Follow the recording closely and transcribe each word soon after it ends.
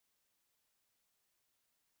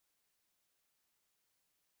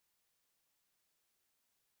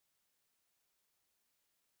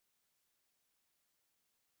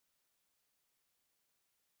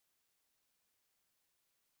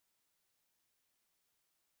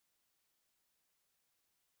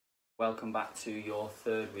Welcome back to your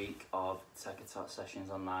third week of TEKKER TOTS sessions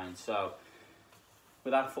online. So,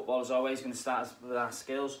 with our football as always, we're going to start with our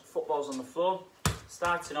skills. Football's on the floor.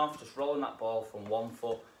 Starting off, just rolling that ball from one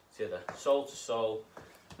foot to the other, sole to sole,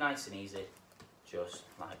 nice and easy, just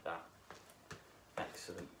like that.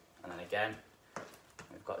 Excellent. And then again,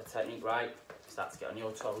 we've got the technique right. Start to get on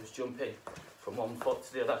your toes, jumping from one foot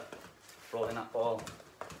to the other, rolling that ball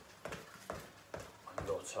on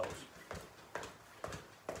your toes.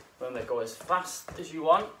 Remember, go as fast as you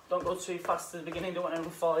want. Don't go too fast at the beginning, don't want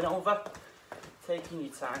anyone falling over. Taking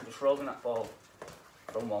your time, just rolling that ball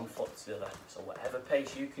from one foot to the other. So whatever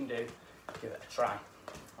pace you can do, give it a try.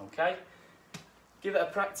 Okay? Give it a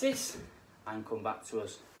practice and come back to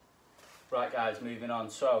us. Right guys, moving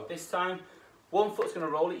on. So this time, one foot's going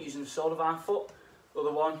to roll it using the sole of our foot. The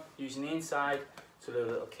other one using the inside to do a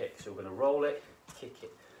little kick. So we're going to roll it, kick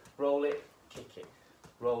it, roll it, kick it,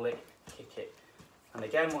 roll it, kick it. And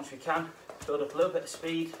again, once we can, build up a little bit of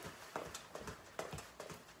speed.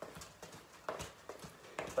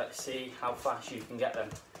 Let's see how fast you can get them.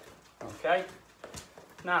 Okay?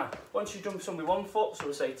 Now, once you've done some with one foot, so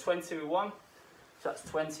we'll say 20 with one, so that's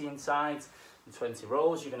 20 inside and 20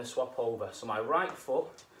 rolls, you're going to swap over. So my right foot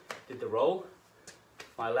did the roll,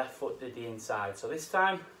 my left foot did the inside. So this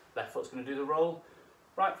time, left foot's going to do the roll,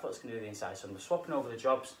 right foot's going to do the inside. So I'm swapping over the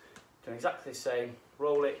jobs, doing exactly the same,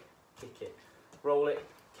 roll it, kick it. Roll it,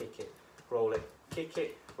 kick it, roll it, kick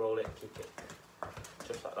it, roll it, kick it.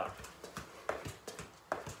 Just like that.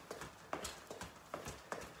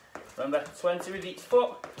 Remember, 20 with each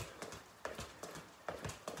foot.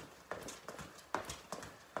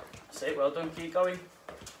 That's it, well done, keep going.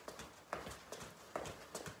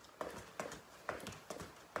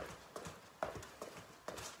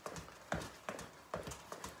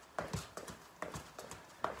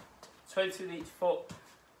 With each foot,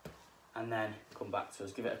 and then come back to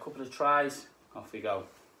us. Give it a couple of tries, off we go.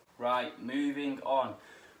 Right, moving on.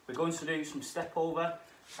 We're going to do some step over,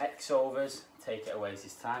 X overs, take it away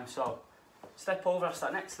this time. So, step over, I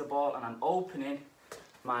start next to the ball and I'm opening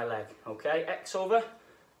my leg, okay? X over,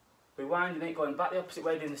 rewinding it, going back the opposite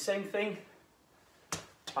way, doing the same thing,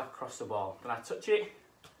 back across the ball. Then I touch it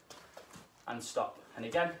and stop. And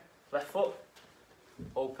again, left foot,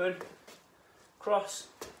 open, cross,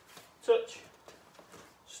 touch,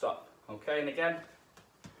 stop. Okay, and again,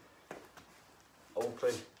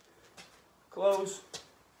 open, close,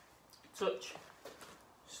 touch,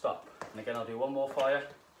 stop. And again, I'll do one more for you.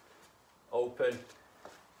 Open,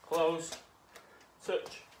 close,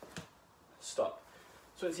 touch, stop.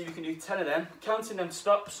 So let's see if you can do 10 of them, counting them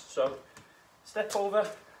stops. So step over,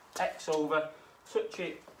 X over, touch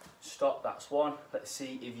it, stop, that's one. Let's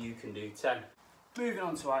see if you can do 10. Moving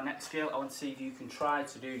on to our next skill, I want to see if you can try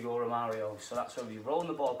to do your Mario. So that's where we're rolling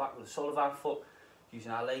the ball back with the sole of our foot,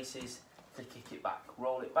 using our laces to kick it back.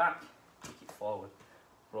 Roll it back, kick it forward.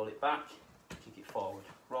 Roll it back, kick it forward.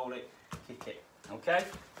 Roll it, kick it. Okay?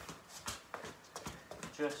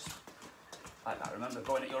 Just like that. Remember,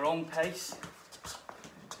 going at your own pace.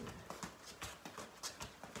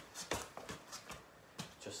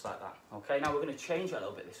 Just like that. Okay, now we're going to change that a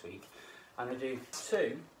little bit this week. I'm going to do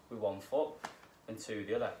 2 with one foot and 2 with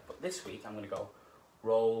the other. But this week I'm going to go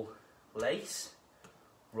roll, lace,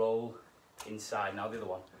 roll, inside. Now the other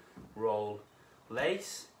one. Roll,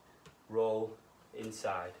 lace, roll,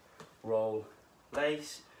 inside. Roll,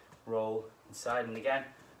 lace, roll, inside. And again,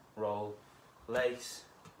 roll, lace,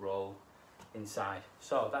 roll, inside.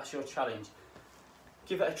 So that's your challenge.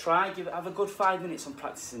 Give it a try. Have a good 5 minutes on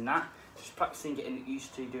practicing that. Just practicing getting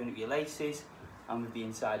used to doing it with your laces and with the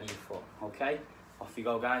inside of your foot. Okay? Off you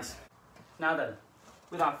go, guys. Now then,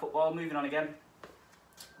 with our football, moving on again,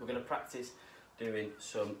 we're going to practice doing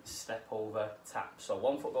some step over taps. So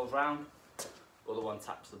one foot goes round, the other one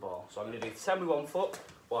taps the ball. So I'm going to do 10 with one foot.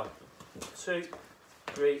 1, 2,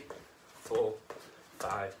 3, 4,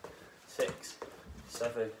 5, 6,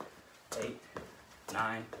 7, 8,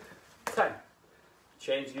 9, 10.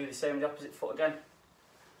 Change and do the same with the opposite foot again.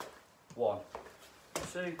 1,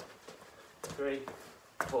 2, 3,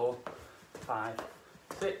 4, 5,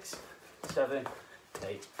 6, 7,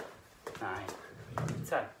 8, 9,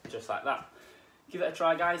 10. Just like that. Give it a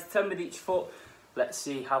try, guys. 10 with each foot. Let's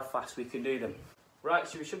see how fast we can do them. Right,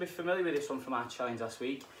 so we should be familiar with this one from our challenge last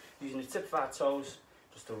week. Using the tip of our toes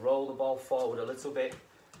just to roll the ball forward a little bit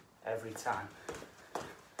every time.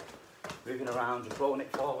 Moving around, just rolling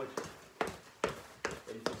it forward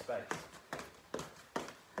into space.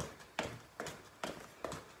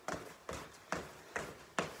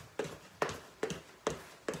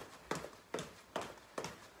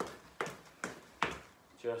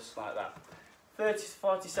 Just like that. 30 to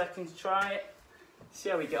 40 seconds, try it. see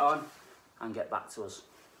how we get on and get back to us.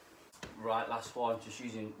 Right, last one, just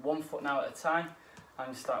using one foot now at a time. I'm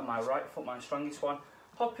going to start with my right foot, my strongest one.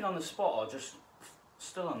 Hopping on the spot or just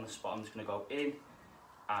still on the spot, I'm just going to go in,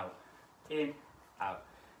 out, in, out,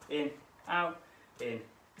 in, out, in,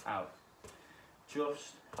 out.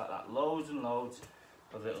 Just like that, loads and loads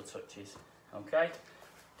of little touches. Okay,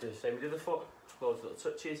 do the same with the other foot, loads of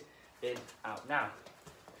little touches, in, out. Now,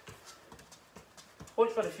 once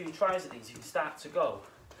you've had a few tries at these, you can start to go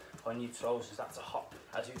on your toes and start to hop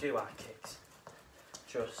as you do our kicks.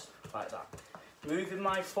 Just like that. Moving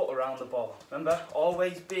my foot around the ball. Remember,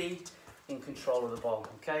 always be in control of the ball.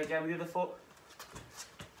 Okay, again with the other foot.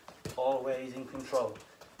 Always in control.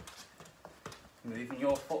 Moving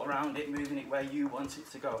your foot around it, moving it where you want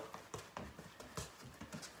it to go.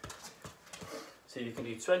 So you can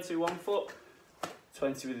do 20 with one foot,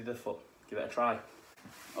 20 with the other foot. Give it a try.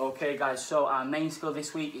 Okay guys, so our main skill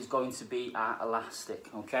this week is going to be our elastic.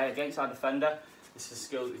 Okay, against our defender, this is a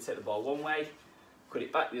skill that we take the ball one way, put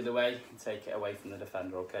it back the other way and take it away from the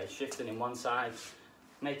defender. Okay, shifting in one side,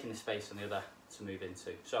 making the space on the other to move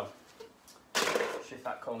into. So, shift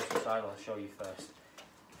that cone to the side, I'll show you first.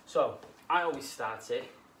 So, I always start it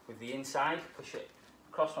with the inside, push it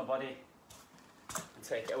across my body and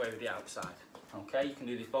take it away with the outside. Okay, you can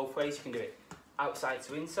do this both ways. You can do it outside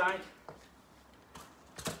to inside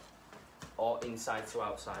or inside to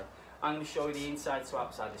outside. I'm going to show you the inside to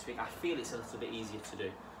outside this week. I feel it's a little bit easier to do.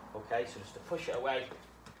 Okay, so just to push it away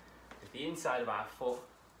with the inside of our foot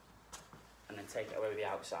and then take it away with the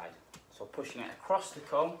outside. So pushing it across the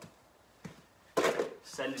cone,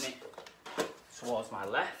 sending it towards my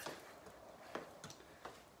left,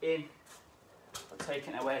 in, and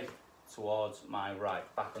taking it away towards my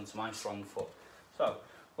right, back onto my strong foot. So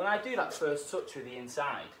when I do that first touch with the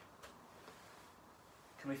inside,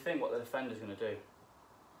 can we think what the defender's going to do?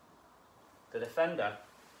 The defender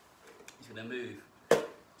is going to move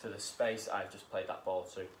to the space I've just played that ball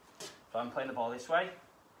to. So I'm playing the ball this way,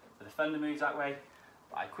 the defender moves that way,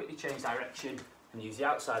 but I quickly change direction and use the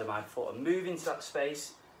outside of my foot and move into that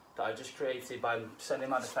space that I just created by sending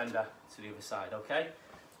my defender to the other side, okay?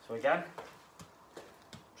 So again,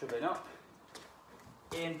 dribbling up,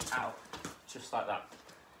 in, out, just like that.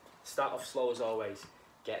 Start off slow as always.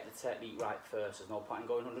 Get the technique right first. There's no point in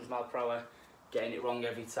going 100 miles per hour, getting it wrong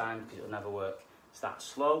every time because it'll never work. Start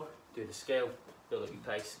slow, do the skill, build up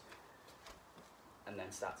your pace, and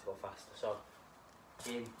then start to go faster. So,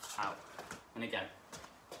 in, out. And again,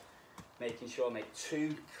 making sure I make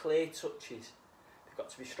 2 clear touches. They've got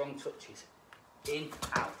to be strong touches. In,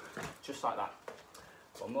 out. Just like that.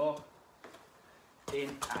 One more. In,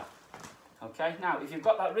 out. Okay, now if you've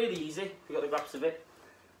got that really easy, if you've got the grasp of it,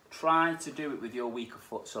 try to do it with your weaker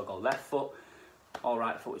foot. So go left foot or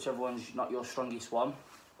right foot, whichever one's not your strongest one.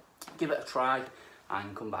 Give it a try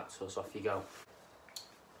and come back to us. Off you go.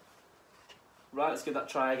 Right, let's give that a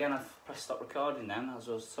try again. I've pressed stop recording then as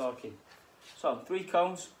I was talking. So 3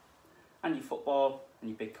 cones and your football and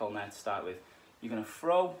your big cone there to start with. You're going to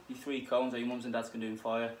throw your 3 cones, or your mums and dads can do them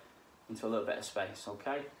for you, into a little bit of space,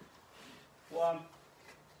 okay? 1,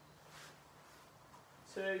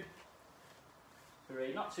 2,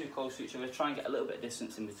 3, not too close to each other, try and get a little bit of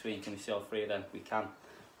distance in between. Can we see all 3 of them? We can.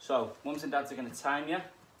 So, mums and dads are going to time you.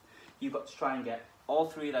 You've got to try and get all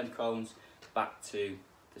 3 of them cones back to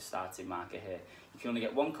the starting marker here. You can only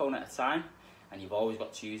get 1 cone at a time, and you've always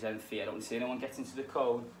got to use them feet. I don't see anyone getting to the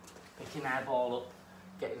cone, picking their ball up,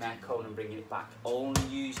 getting their cone and bringing it back. Only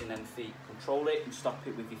using them feet. Control it and stop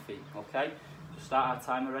it with your feet, okay? So start our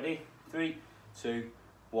timer, ready? 3, 2,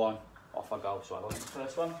 1, off I go. So I go into the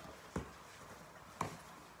first one.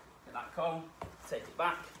 Get that cone, take it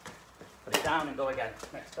back, put it down and go again.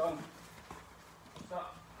 Next cone.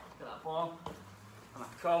 Stop, get that ball, and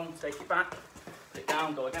that cone, take it back, put it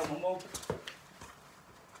down, go again, one more.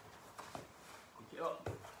 Pick it up,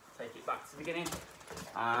 take it back to the beginning,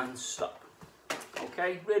 and stop.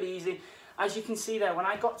 Okay, really easy. As you can see there, when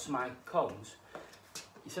I got to my cones,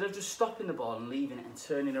 instead of just stopping the ball and leaving it and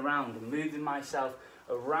turning around and moving myself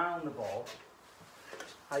around the ball,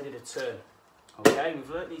 I did a turn. Okay, we've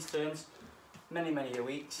learnt these turns many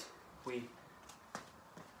weeks. We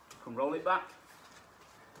can roll it back,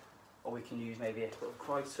 or we can use maybe a little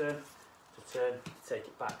croy turn to turn, take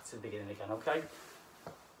it back to the beginning again, okay?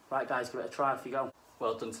 Right guys, give it a try if you go.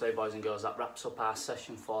 Well done today, boys and girls. That wraps up our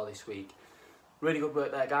session for this week. Really good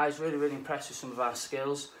work there, guys. Really impressed with some of our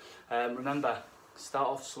skills. Remember, start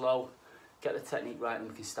off slow, get the technique right, and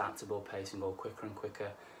we can start to build pace and go quicker and quicker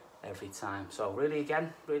every time. So really,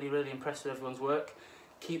 again, really impressed with everyone's work.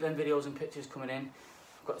 Keep them videos and pictures coming in.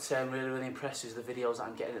 I've got to say I'm really impressed with the videos that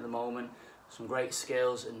I'm getting at the moment. Some great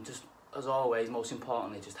skills, and just as always, most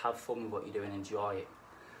importantly, just have fun with what you do and enjoy it.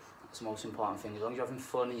 That's the most important thing. As long as you're having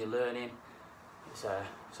fun and you're learning, it's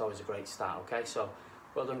always a great start, okay? So,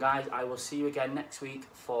 well done guys. I will see you again next week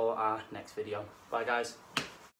for our next video. Bye guys.